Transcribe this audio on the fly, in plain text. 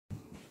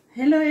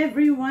Hello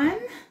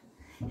everyone.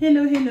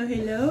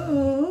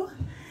 Hello.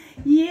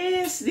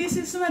 Yes, this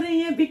is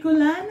Maria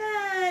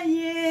Bicolana.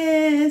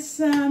 Yes,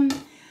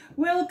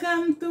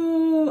 welcome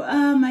to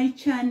my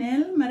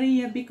channel,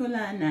 Maria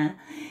Bicolana.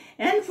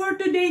 And for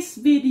today's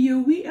video,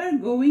 we are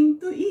going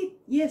to eat.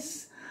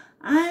 Yes,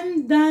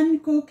 I'm done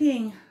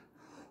cooking.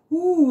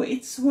 Ooh,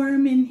 it's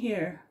warm in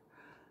here.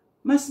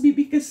 Must be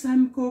because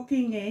I'm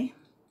cooking, eh?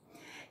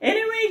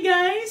 Anyway,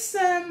 guys,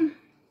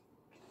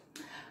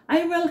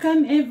 I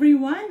welcome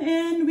everyone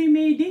and we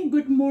made it.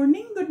 Good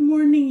morning.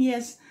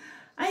 Yes,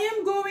 I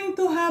am going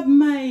to have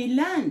my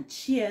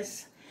lunch.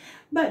 Yes,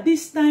 but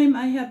this time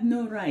I have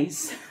no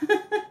rice.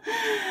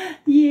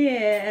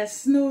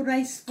 Yes, no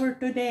rice for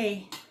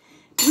today.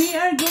 We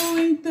are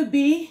going to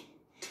be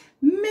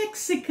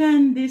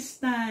Mexican this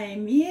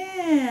time.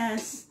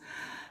 Yes,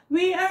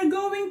 we are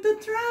going to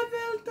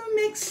travel to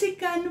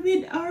Mexican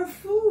with our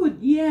food.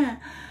 Yeah,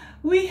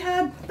 we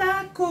have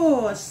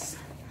tacos.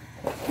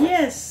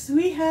 Yes,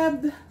 we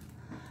have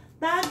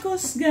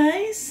tacos,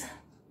 guys.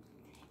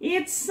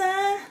 It's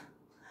I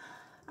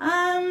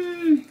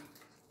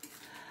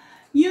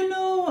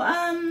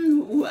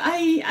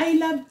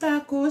love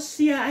tacos.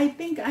 Yeah, I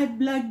think I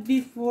vlogged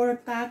before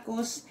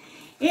tacos.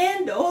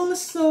 And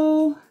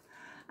also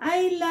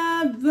I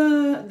love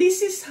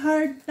this is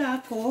hard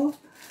tacos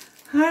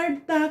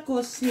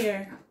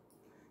here.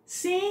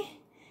 See?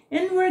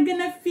 And we're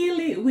gonna fill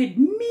it with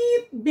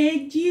meat,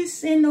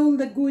 veggies, and all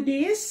the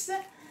goodies.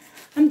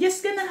 I'm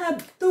just gonna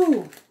have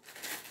two.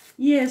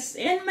 Yes,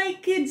 and my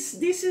kids,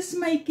 this is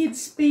my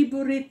kids'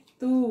 favorite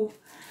too.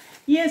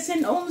 Yes,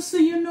 and also,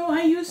 you know,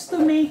 I used to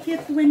make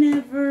it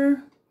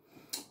whenever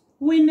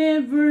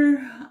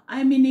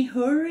I'm in a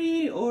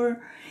hurry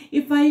or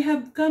if I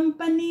have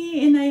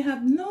company and I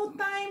have no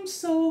time,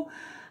 so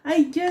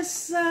I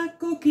just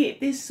cook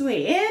it this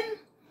way. And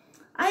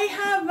I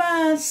have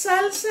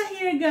salsa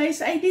here,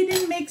 guys. I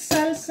didn't make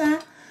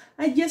salsa.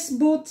 I just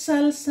bought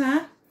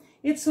salsa.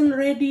 It's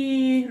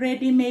already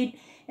ready-made.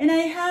 And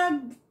I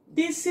have,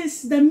 this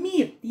is the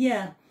meat,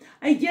 yeah.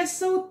 I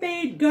just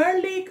sauteed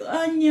garlic,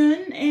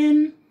 onion,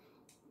 and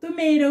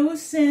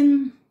tomatoes.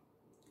 And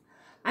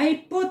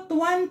I put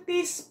 1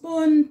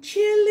 teaspoon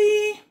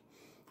chili,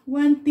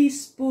 1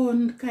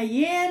 teaspoon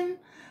cayenne,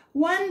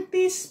 1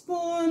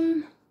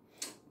 teaspoon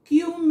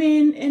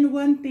cumin, and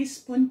 1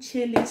 teaspoon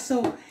chili.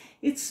 So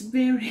it's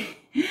very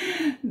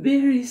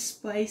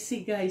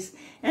spicy, guys.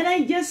 And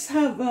I just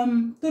have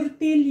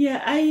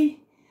tortilla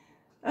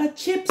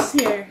chips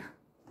here.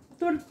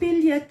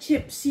 Tortilla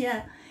chips,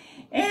 yeah.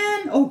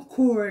 And of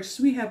course,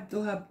 we have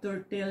to have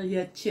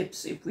tortilla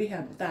chips if we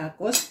have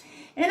tacos.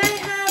 And I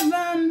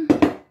have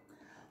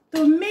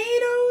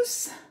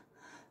tomatoes,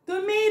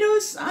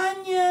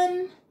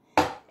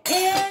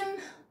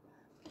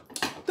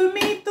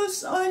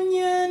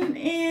 onion,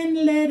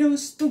 and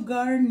lettuce to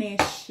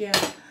garnish, yeah.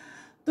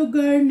 To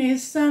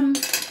garnish.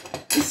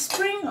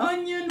 Spring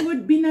onion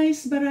would be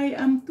nice, but I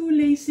am too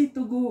lazy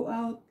to go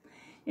out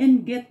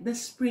and get the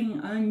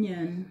spring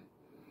onion.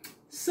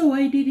 So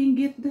I didn't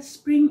get the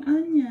spring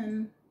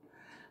onion.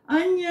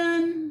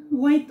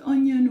 White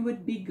onion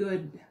would be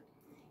good.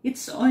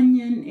 It's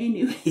onion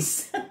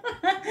anyways.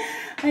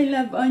 I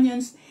love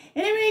onions.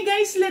 Anyway,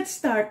 guys, let's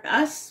start.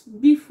 As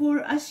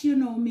you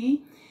know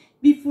me,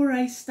 before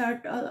I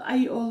start,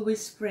 I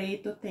always pray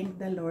to thank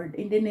the Lord.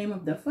 In the name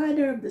of the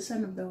Father, of the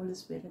Son, of the Holy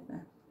Spirit.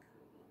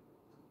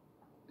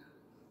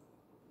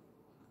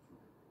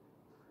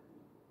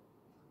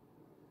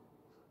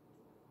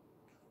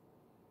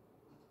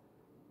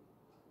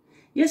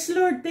 Yes,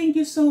 Lord, thank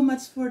you so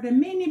much for the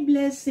many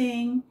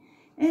blessing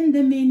and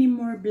the many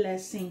more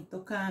blessing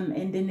to come.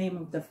 In the name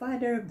of the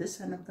Father, of the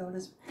Son, of the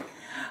Holy Spirit.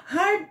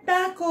 Hard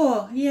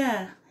taco,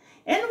 yeah.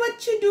 And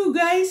what you do,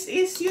 guys,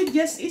 is you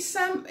just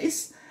assemble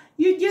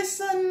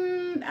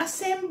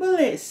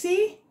it.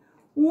 See?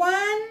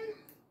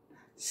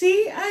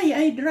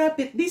 I drop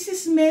it. This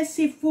is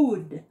messy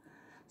food.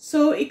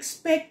 So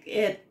expect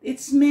it.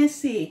 It's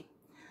messy.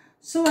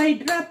 So I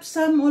dropped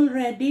some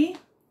already.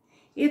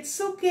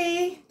 It's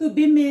okay to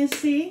be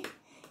messy.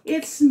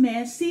 It's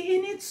messy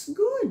and it's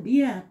good,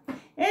 yeah.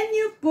 And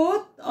you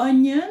put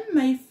onion,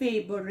 my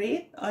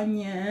favorite,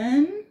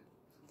 onion.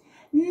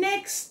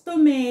 Next,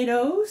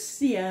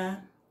 tomatoes,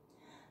 yeah.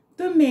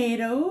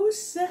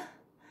 Tomatoes.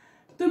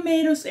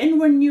 And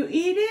when you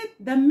eat it,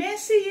 the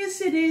messier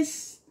it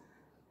is,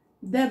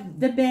 the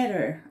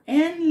better.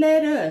 And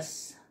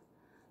lettuce.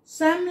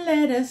 Some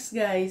lettuce,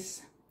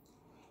 guys.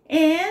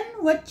 And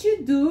what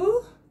you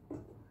do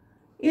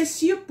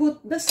is you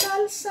put the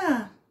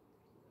salsa.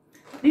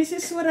 This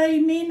is what I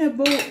mean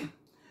about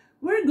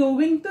we're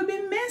going to be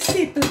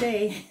messy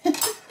today.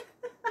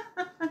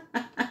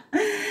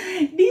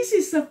 This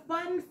is a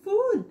fun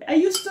food. I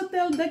used to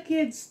tell the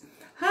kids,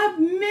 have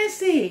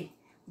messy.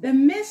 The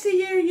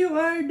messier you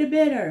are, the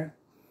better.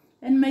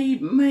 And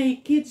my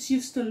kids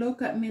used to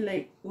look at me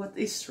like, what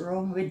is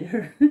wrong with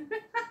her?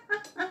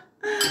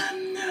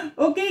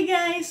 Okay,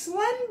 guys,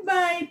 one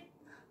bite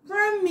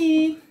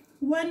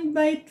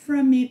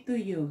from me to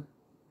you.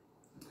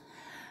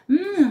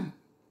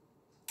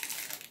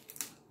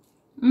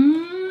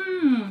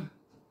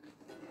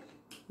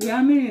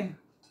 Yummy.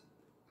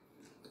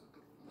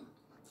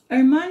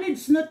 I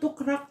managed not to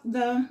crack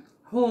the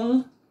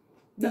whole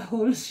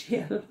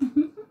shell.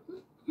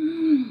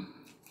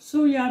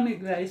 So yummy,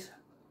 guys.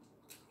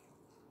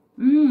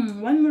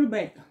 One more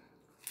bite.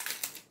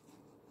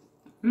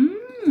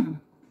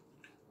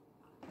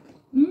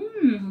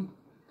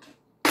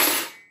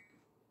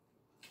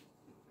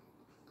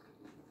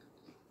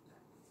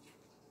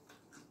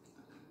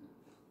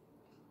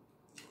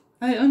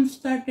 I am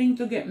starting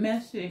to get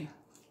messy.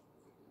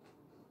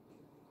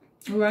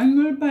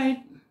 One more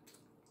bite.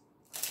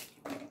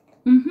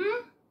 And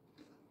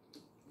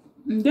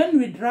then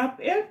we drop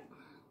it.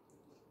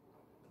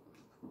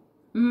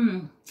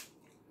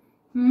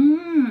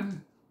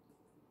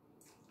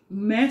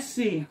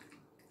 Messy.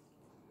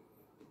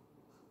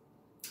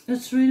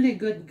 It's really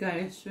good,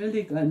 guys.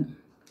 Really good.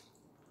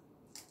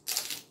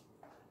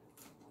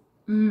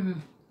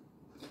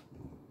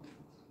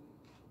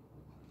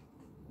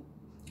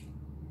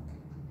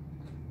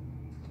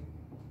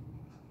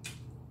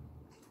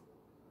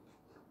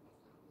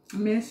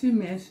 Messy,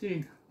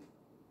 messy.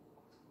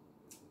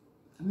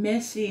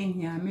 Messy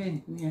and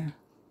yummy, yeah.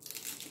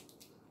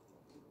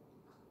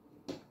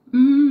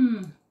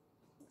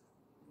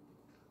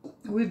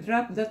 We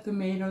drop the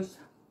tomatoes.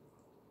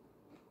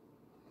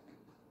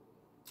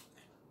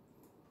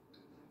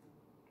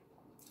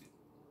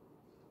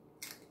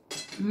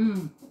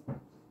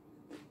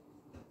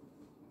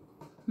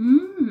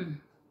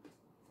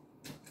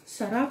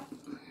 Sarap.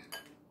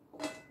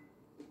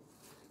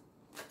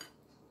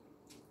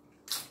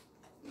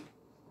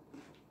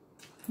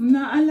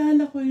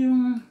 Naalala ko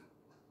yung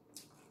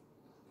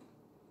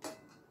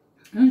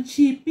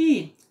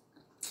chippy.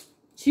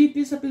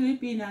 Chippy sa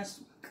Pilipinas.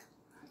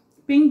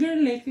 Finger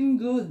licking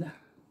good.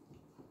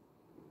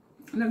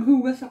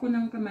 Naghugas ako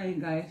ng kamay,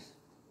 guys.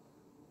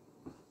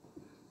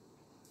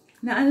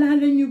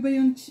 Naalala nyo ba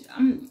yung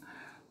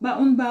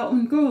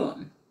baon-baon ko?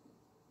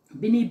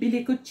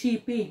 Binibili ko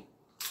chippy.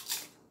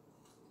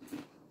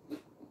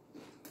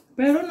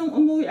 Pero nung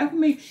umuwi ako,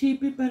 may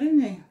chippy pa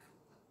rin eh.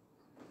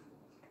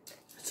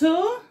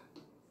 So,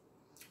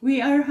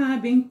 we are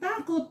having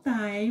taco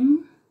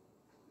time.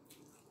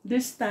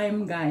 This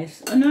time,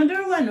 guys.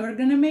 Another one. We're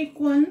gonna make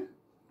one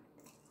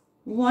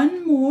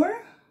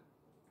more.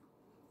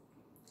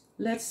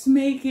 Let's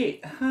make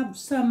it have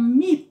some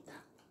meat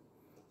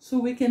so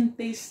we can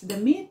taste the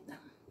meat.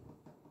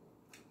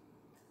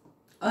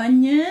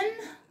 Onion.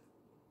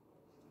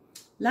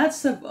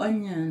 Lots of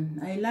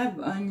onion. I love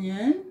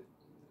onion.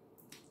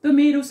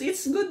 Tomatoes.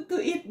 It's good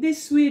to eat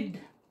this with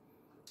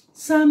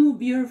some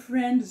of your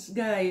friends,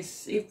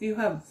 guys. If you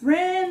have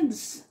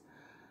friends,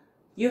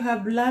 you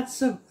have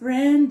lots of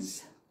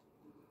friends.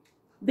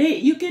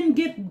 You can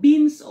get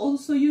beans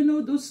also, you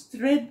know, those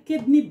red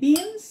kidney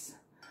beans.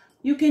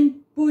 You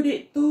can put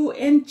it too,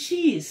 and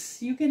cheese.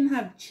 You can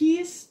have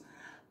cheese,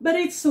 but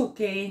it's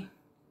okay.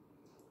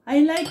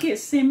 I like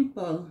it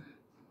simple.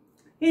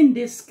 In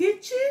this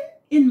kitchen,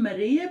 in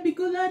Maria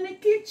Bicolana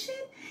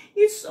kitchen,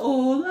 it's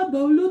all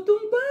about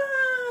lutong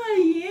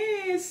bahay.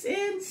 Yes,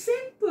 and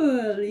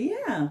simple.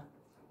 Yeah.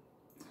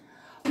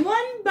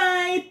 One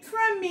bite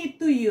from me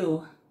to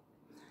you.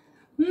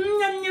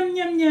 Yum, yum,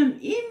 yum, yum.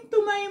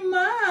 Into my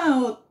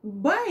mouth.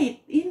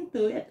 Bite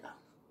into it.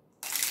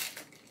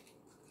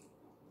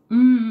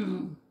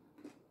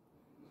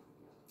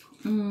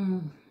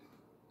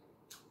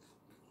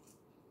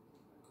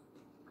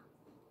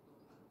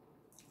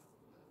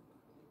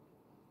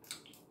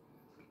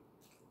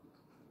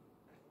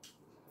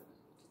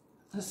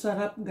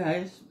 Sarap,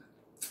 guys.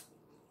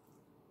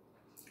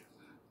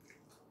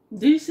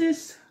 This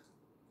is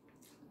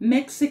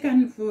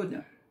Mexican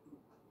food.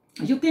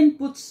 You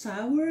can put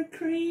sour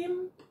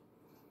cream,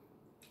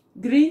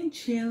 green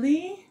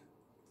chili.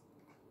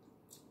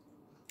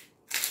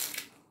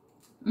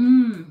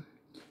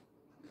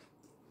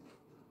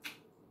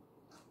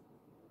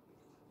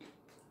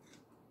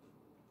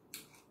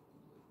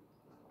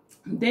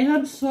 They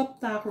have soft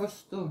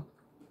tacos too.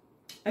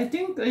 I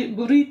think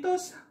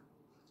burritos.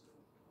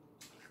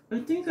 I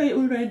think I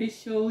already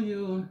show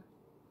you.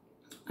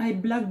 I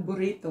vlog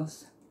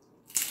burritos.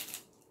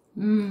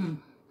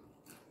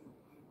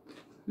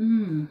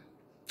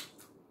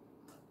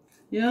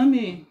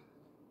 Yummy.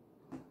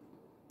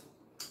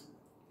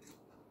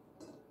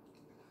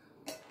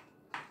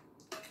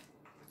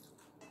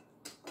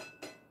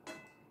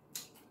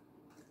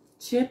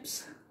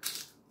 Chips.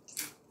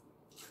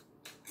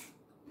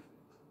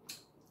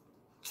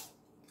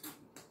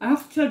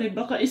 Actually,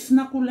 baka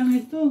isnack ko lang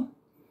ito.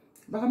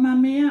 Baka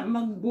mamaya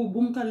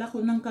magbubungkal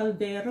ako ng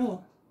kaldero.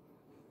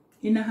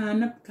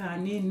 Hinahanap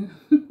kanin.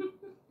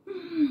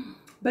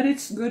 But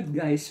it's good,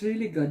 guys.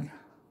 Really good.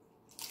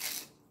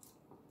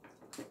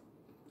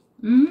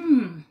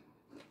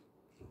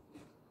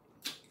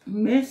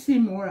 Messy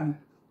more.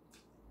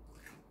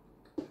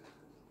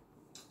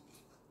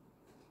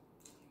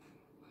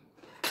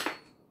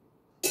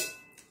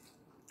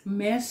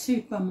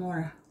 Messy pa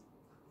more.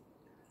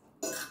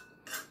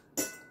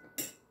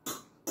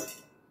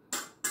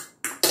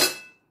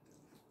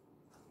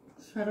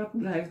 Sarap,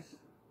 guys.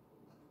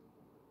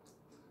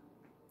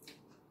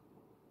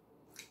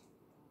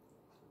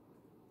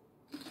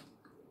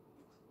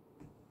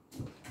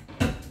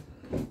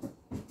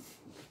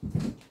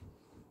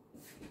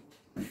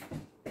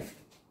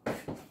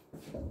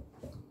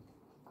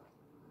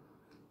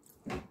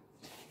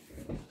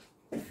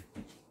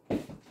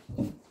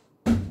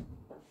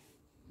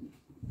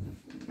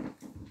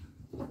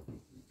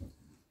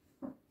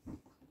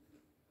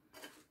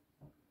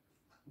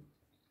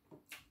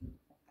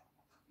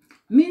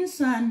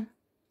 Minsan,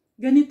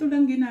 ganito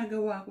lang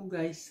ginagawa ko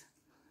guys.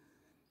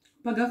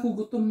 Pag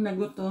ako gutom na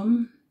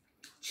gutom,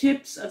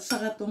 chips at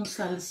saka tong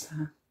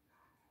salsa.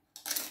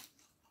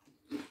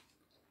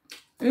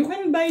 You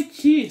can buy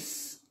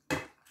cheese.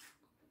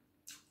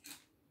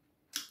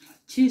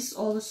 Cheese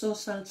also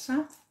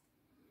salsa.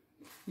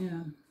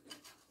 Yeah.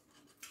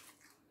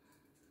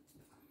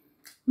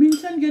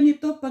 Minsan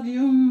ganito pag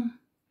yung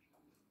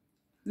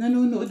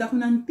nanonood ako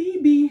ng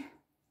TV.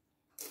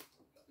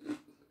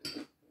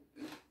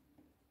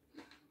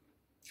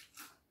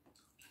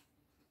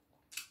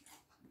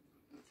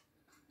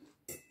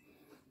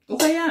 O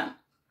kaya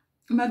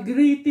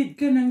mag-grated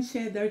ka ng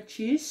cheddar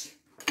cheese.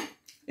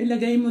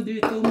 Ilagay mo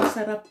dito,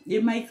 masarap.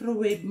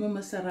 I-microwave mo,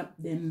 masarap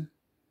din.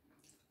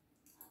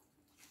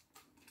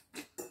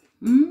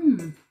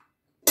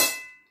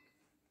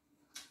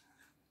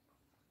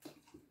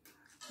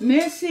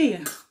 Messy.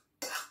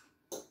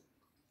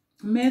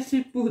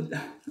 Messy food.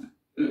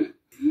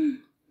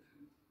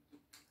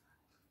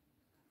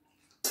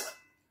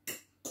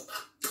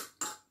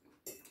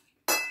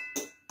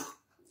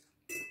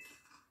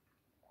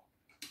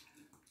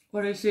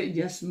 Or is it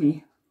just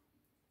me?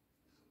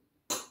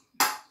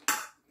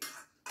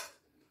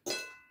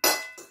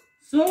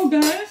 So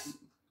guys,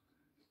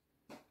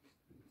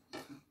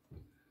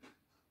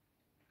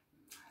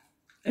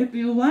 if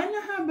you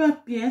wanna have a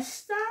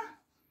fiesta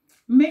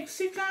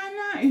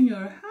Mexicana in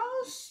your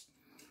house,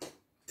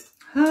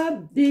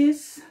 have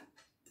this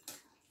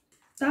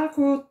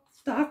taco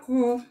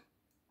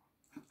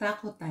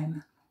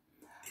time.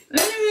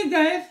 Anyway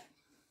guys,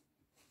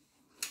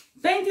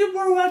 thank you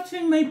for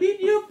watching my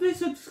video. Please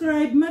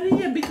subscribe.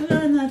 Maria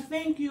Bicolana,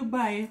 thank you.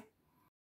 Bye.